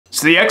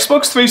So the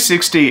Xbox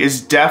 360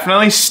 is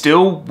definitely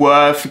still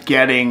worth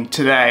getting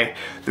today.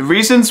 The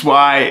reasons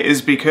why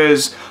is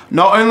because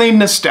not only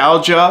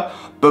nostalgia,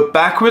 but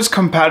backwards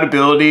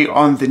compatibility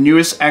on the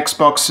newest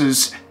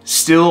Xboxes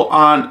still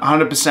aren't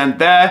 100%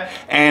 there,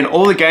 and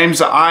all the games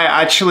that I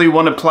actually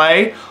want to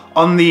play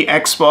on the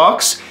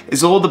Xbox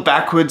is all the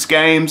backwards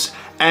games,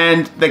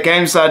 and the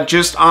games that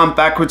just aren't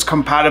backwards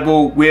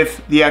compatible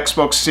with the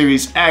Xbox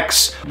Series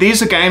X.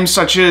 These are games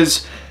such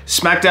as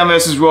SmackDown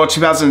vs. Raw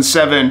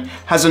 2007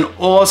 has an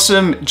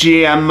awesome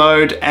GM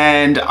mode,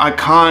 and I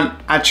can't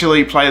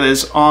actually play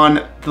this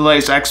on the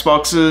latest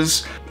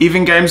Xboxes.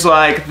 Even games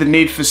like the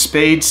Need for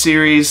Speed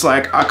series,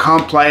 like I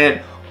can't play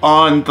it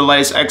on the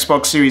latest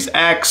Xbox Series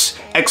X.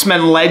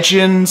 X-Men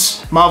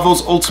Legends,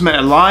 Marvel's Ultimate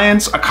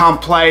Alliance, I can't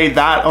play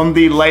that on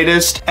the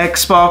latest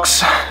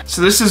Xbox.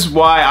 So this is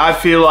why I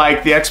feel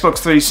like the Xbox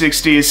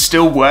 360 is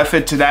still worth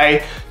it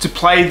today to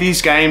play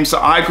these games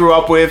that I grew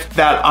up with,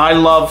 that I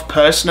love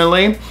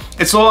personally.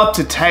 It's all up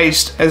to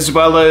taste as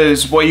well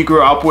as what you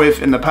grew up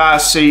with in the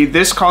past. See,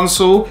 this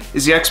console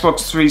is the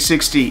Xbox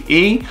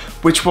 360e,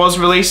 which was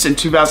released in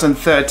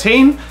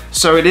 2013.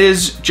 So it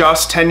is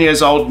just 10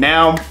 years old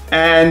now.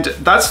 And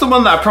that's the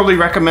one that I probably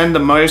recommend the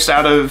most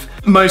out of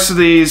most of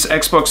these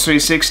Xbox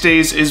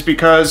 360s, is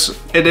because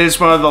it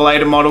is one of the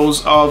later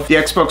models of the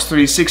Xbox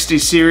 360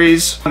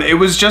 series. It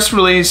was just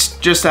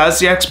released just as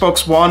the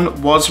Xbox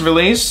One was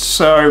released,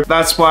 so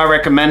that's why I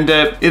recommend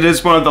it. It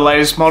is one of the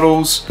latest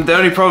models. The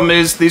only problem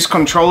is these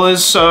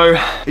controllers, so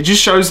it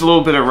just shows a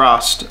little bit of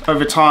rust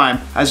over time,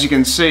 as you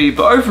can see.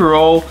 But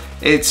overall,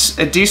 it's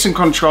a decent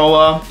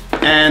controller,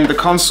 and the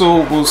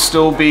console will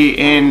still be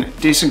in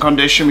decent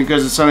condition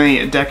because it's only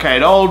a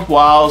decade old,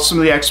 while some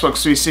of the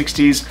Xbox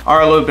 360s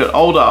are a little bit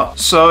older.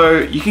 So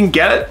you can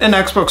get an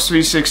Xbox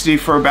 360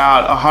 for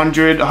about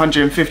 $100,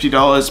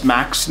 $150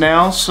 max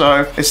now.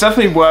 So it's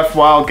definitely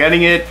worthwhile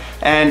getting it.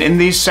 And in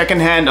these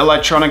secondhand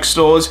electronic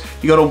stores,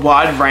 you got a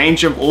wide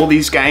range of all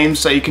these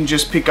games that you can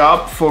just pick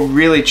up for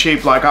really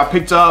cheap. Like I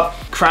picked up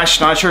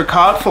Crash Nitro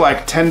Kart for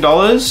like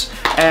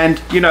 $10,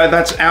 and you know,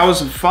 that's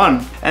hours of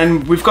fun.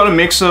 And we've got a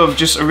mix of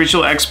just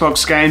original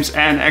Xbox games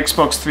and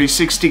Xbox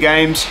 360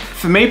 games.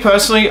 For me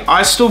personally,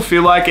 I still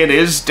feel like it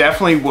is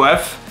definitely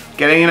worth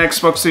getting an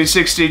Xbox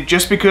 360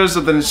 just because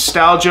of the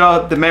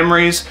nostalgia, the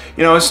memories.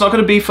 You know, it's not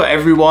going to be for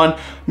everyone.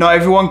 Not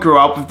everyone grew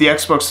up with the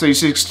Xbox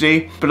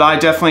 360, but I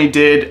definitely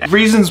did.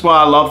 Reasons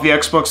why I love the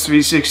Xbox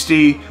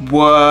 360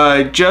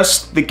 were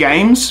just the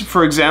games.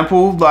 For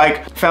example,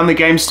 like found the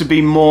games to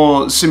be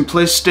more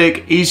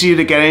simplistic, easier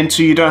to get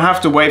into. You don't have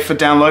to wait for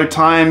download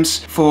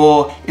times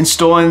for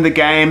installing the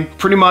game.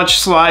 Pretty much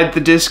slide the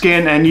disc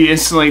in and you're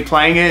instantly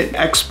playing it.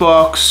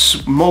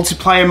 Xbox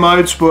multiplayer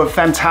modes were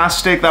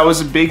fantastic. That was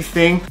a big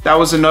thing. That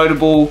was a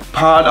notable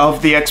part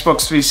of the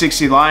Xbox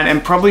 360 line,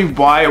 and probably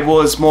why it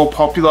was more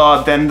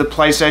popular than the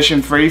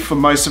PlayStation 3 for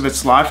most of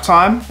its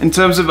lifetime. In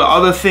terms of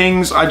other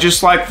things, I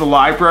just like the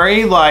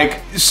library. Like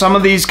some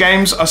of these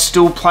games are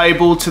still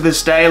playable to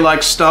this day,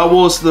 like Star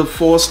Wars The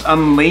Force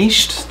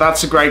Unleashed.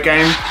 That's a great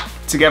game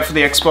to get for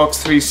the Xbox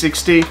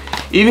 360.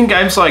 Even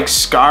games like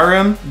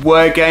Skyrim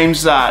were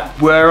games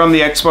that were on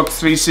the Xbox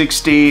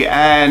 360,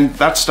 and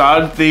that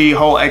started the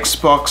whole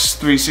Xbox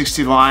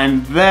 360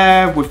 line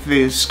there with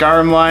the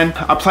Skyrim line.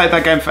 I played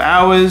that game for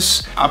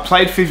hours. I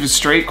played FIFA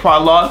Street quite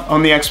a lot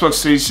on the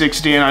Xbox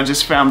 360, and I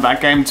just found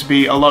that game to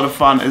be a lot of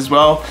fun as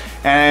well.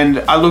 And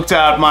I looked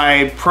at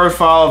my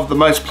profile of the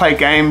most played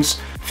games.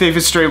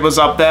 FIFA Street was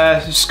up there,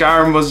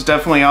 Skyrim was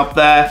definitely up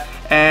there,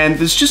 and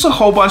there's just a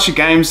whole bunch of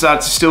games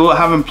that still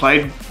haven't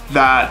played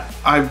that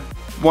I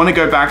want to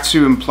go back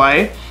to and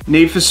play.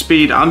 Need for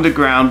Speed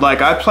Underground,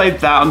 like I played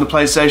that on the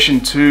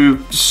PlayStation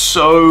 2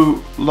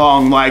 so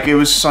long. Like it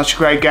was such a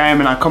great game,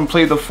 and I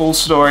completed the full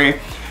story,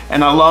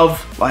 and I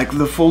love like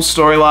the full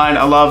storyline.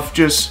 I love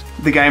just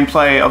the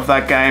gameplay of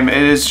that game. It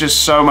is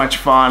just so much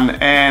fun,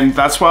 and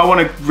that's why I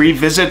want to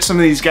revisit some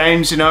of these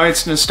games. You know,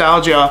 it's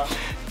nostalgia.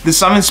 There's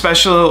something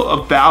special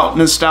about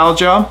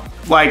nostalgia,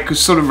 like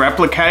sort of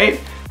replicate.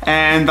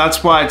 And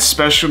that's why it's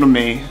special to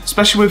me,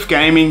 especially with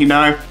gaming. You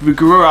know, we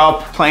grew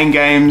up playing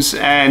games,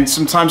 and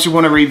sometimes you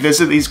want to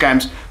revisit these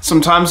games.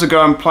 Sometimes I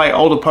go and play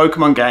older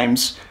Pokemon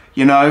games,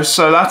 you know,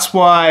 so that's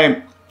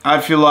why I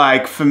feel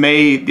like for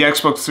me, the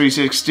Xbox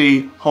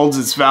 360 holds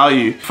its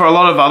value. For a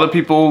lot of other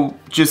people,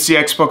 just the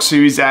Xbox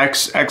Series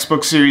X,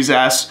 Xbox Series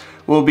S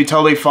will be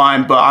totally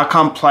fine, but I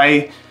can't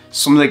play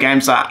some of the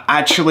games that I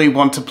actually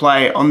want to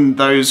play on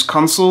those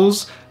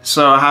consoles.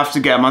 So I have to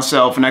get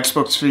myself an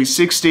Xbox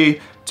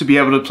 360 to be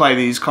able to play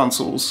these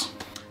consoles.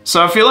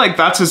 So I feel like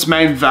that's its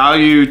main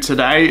value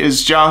today,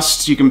 is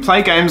just you can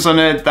play games on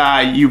it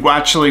that you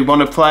actually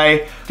want to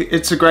play.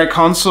 It's a great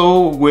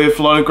console with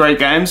a lot of great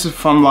games, a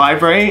fun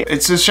library.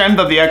 It's a shame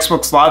that the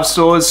Xbox Live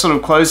Store is sort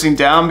of closing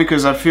down,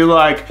 because I feel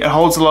like it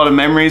holds a lot of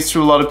memories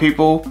to a lot of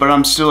people, but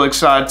I'm still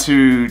excited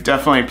to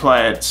definitely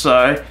play it.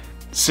 So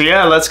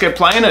yeah, let's get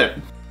playing it.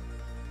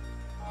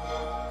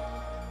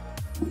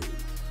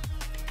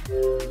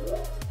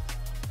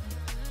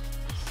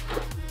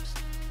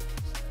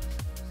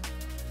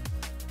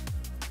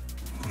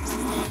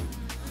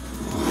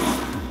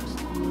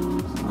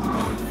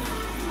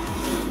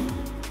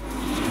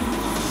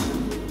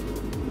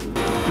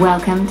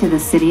 Welcome to the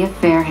city of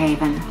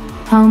Fairhaven,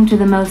 home to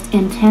the most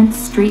intense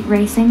street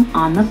racing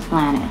on the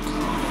planet.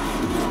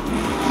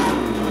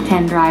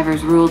 10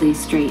 drivers rule these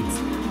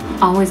streets.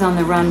 Always on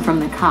the run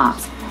from the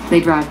cops, they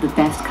drive the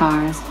best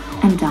cars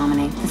and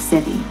dominate the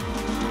city.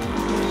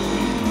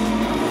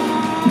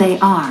 They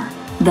are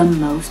the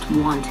most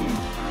wanted.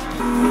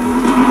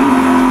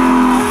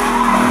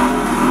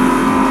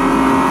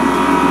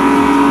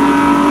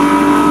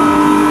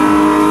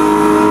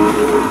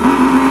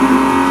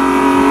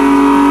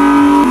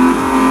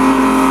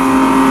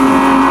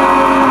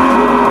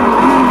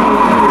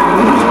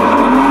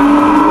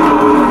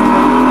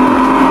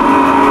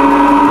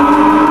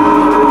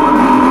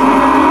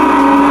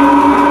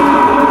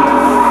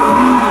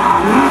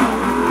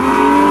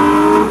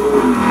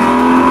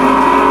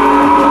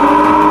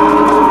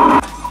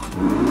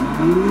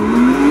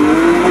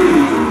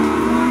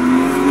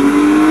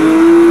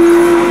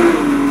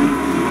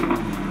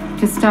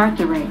 To start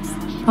the race,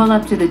 pull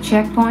up to the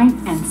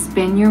checkpoint and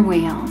spin your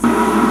wheels.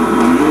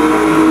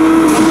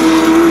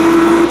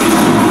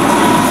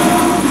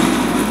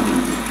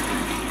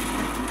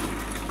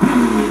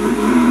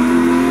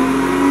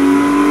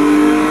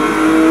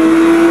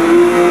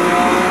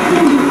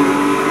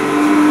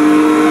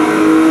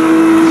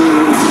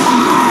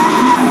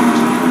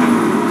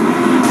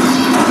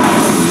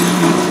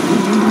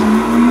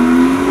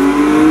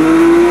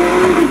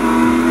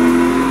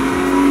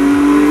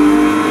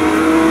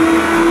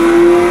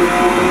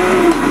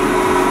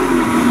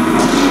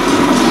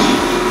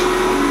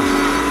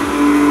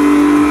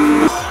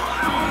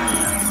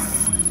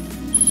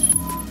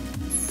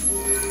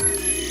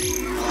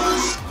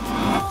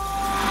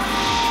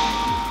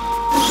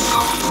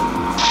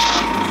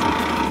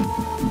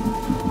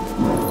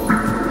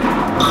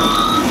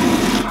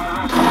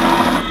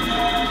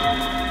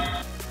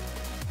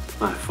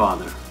 My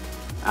father,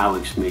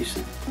 Alex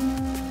Mason,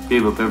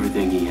 gave up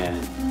everything he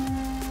had.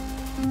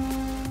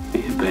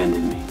 He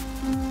abandoned me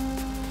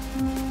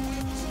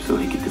so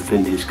he could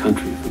defend his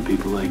country from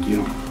people like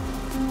you.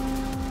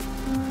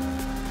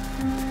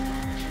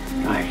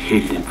 I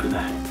hated him for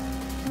that.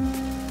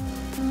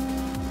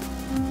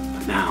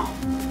 But now,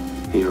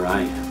 here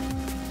I am.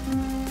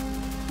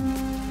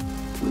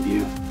 With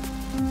you.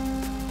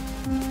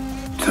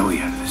 So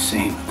we are the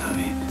same,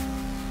 David.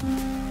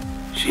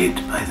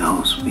 Shaped by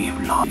those we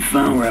have lost. We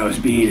found where I was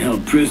being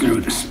held prisoner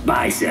with a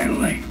spy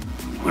satellite.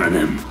 One of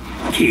them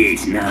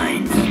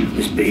KH-9s.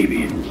 This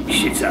baby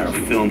shits out of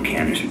film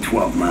cannons for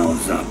 12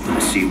 miles up. When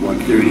the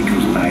C-130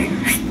 comes by,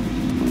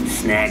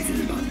 snags it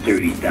at about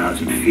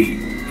 30,000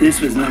 feet. This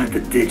was not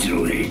the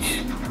digital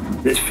age.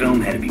 This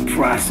film had to be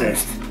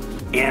processed,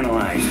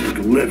 analyzed, and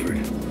delivered,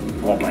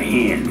 all by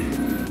hand.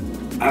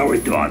 Our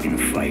dog in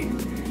the fight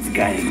is a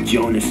guy named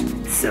Jonas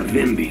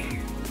Savimbi.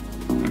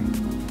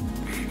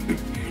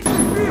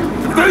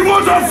 They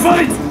want a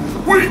fight!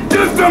 We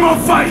give them a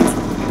fight!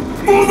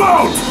 Move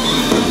out!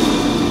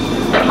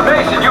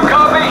 Mason, you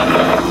copy?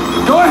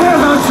 Go ahead,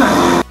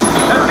 Hudson!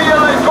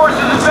 FBLA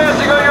forces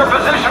advancing on your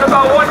position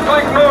about 1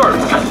 click north.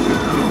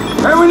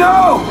 Hey, we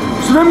know!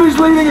 Savimbi's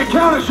leading a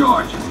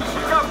countercharge!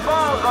 He's got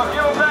balls, I'll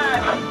give him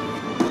that.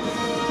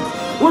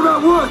 What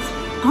about Woods?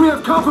 Do we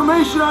have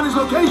confirmation on his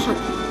location?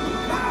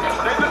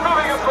 They've been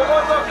moving him from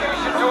one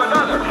location to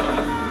another.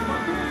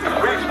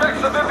 We expect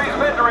Savimbi's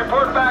men to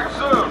report back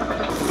soon.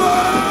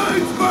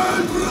 Fight,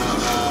 my brother!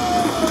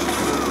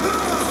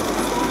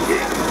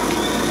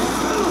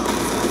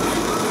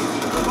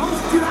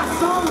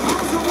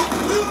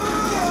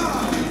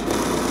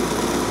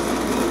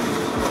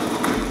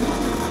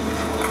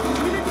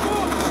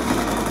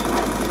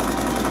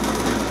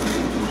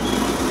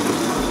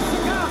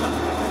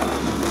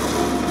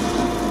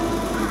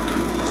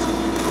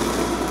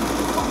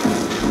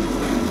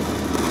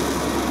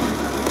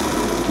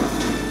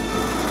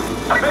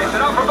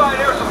 Mason, I'll provide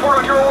air support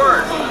on your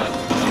word.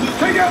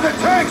 Take out the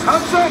tanks,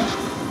 Hudson!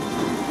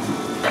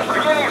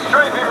 Beginning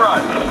strafing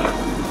run.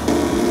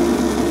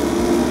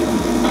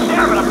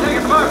 Yeah, but I'm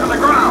taking fire from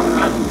the ground.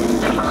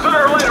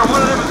 Sooner or later,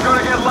 one of them is going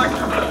to get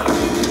electrocuted.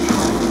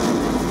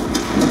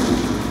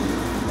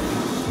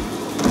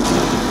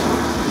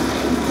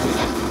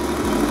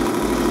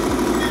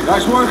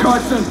 Nice work,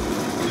 Hudson.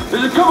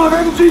 There's a couple of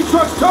MG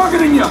trucks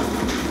targeting you.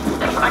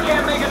 I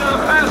can't make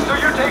another pass till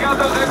you take out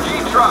those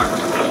MG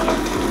trucks.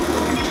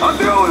 I'm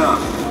doing them.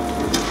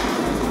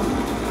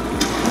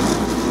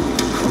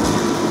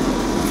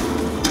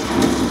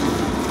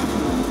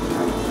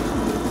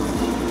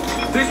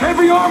 There's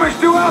heavy armor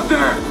still out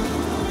there.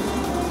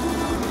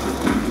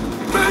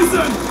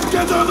 Mason,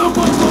 get on the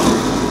bubble.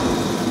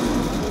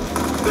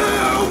 They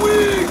are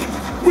weak.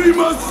 We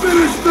must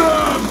finish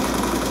them.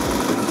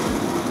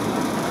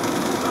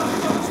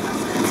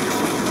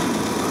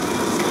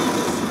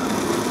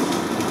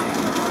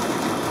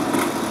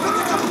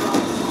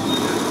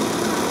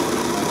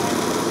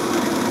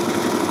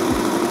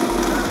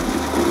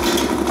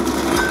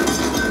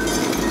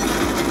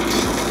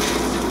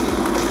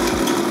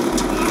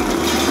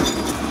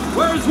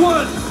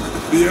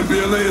 The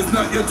MPLA is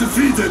not yet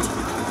defeated.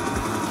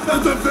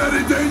 That's a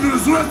very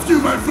dangerous rescue,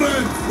 my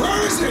friend.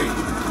 Where is he?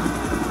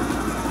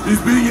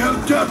 He's being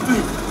held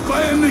captive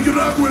by a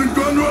Nicaraguan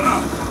gun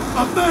runner.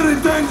 A very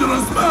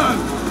dangerous man.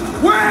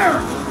 Where?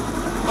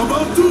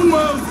 About 2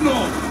 miles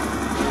north.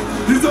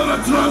 He's on a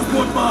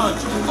transport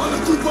barge on the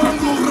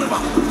Cubango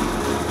River.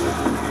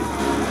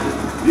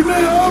 He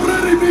may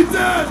already be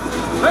dead.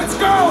 Let's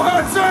go,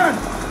 Hudson!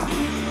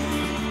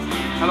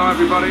 Hello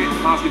everybody,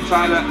 Martin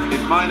Tyler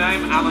is my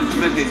name, Alan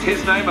Smith is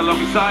his name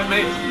alongside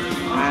me,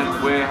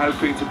 and we're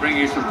hoping to bring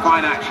you some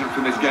fine action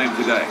from this game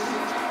today.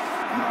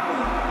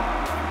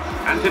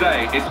 And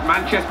today it's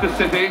Manchester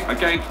City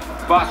against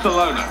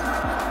Barcelona.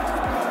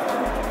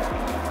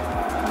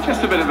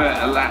 Just a bit of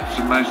a lapse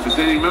from Manchester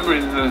City. Remember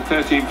in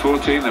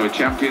 13-14 they were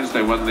champions,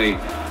 they won the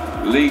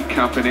League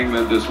Cup in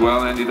England as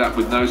well, ended up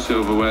with no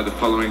silverware the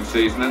following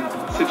season, and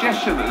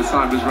suggestion that the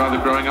side was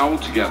rather growing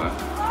old together.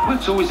 Well,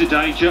 it's always a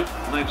danger.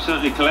 They've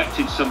certainly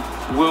collected some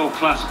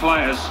world-class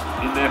players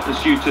in their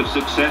pursuit of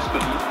success, but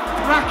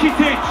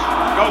Rakitic!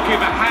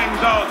 Goalkeeper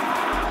hangs on.